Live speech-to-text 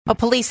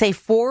Police say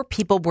 4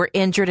 people were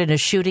injured in a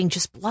shooting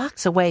just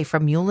blocks away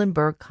from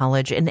Muhlenberg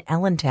College in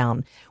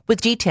Allentown.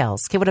 With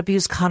details,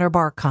 KYW's Connor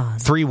Barkon.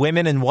 3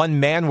 women and 1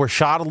 man were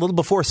shot a little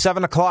before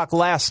 7 o'clock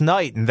last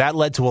night, and that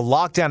led to a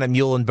lockdown in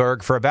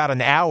Muhlenberg for about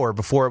an hour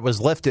before it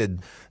was lifted.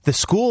 The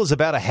school is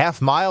about a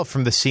half mile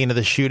from the scene of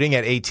the shooting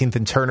at 18th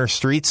and Turner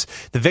Streets.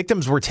 The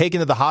victims were taken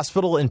to the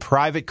hospital in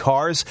private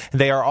cars,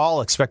 and they are all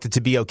expected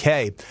to be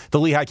okay. The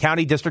Lehigh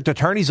County District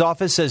Attorney's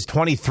Office says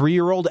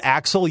 23-year-old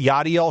Axel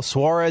Yadiel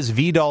Suarez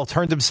Vidal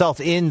turned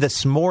himself in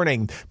this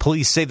morning.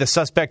 Police say the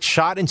suspect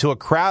shot into a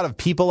crowd of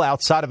people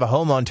outside of a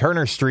home on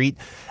Turner Street.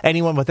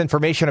 Anyone with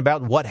information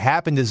about what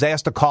happened is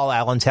asked to call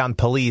Allentown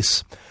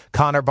Police.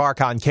 Connor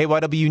Barkon,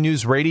 KYW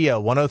News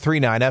Radio,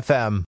 103.9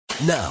 FM.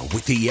 Now,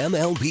 with the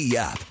MLB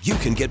app, you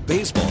can get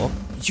baseball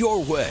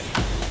your way.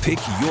 Pick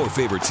your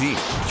favorite team,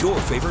 your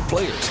favorite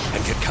players,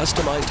 and get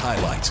customized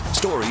highlights,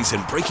 stories,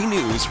 and breaking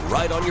news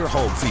right on your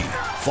home feed.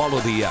 Follow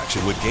the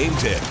action with Game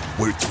Day,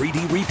 where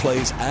 3D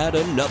replays add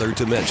another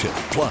dimension.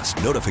 Plus,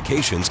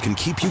 notifications can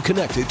keep you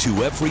connected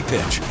to every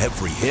pitch,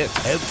 every hit,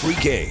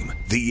 every game.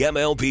 The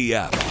MLB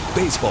app.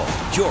 Baseball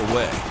your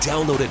way.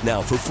 Download it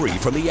now for free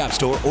from the App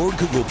Store or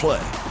Google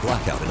Play.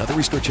 Blackout and other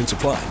restrictions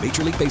apply.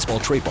 Major League Baseball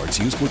trademarks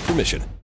used with permission.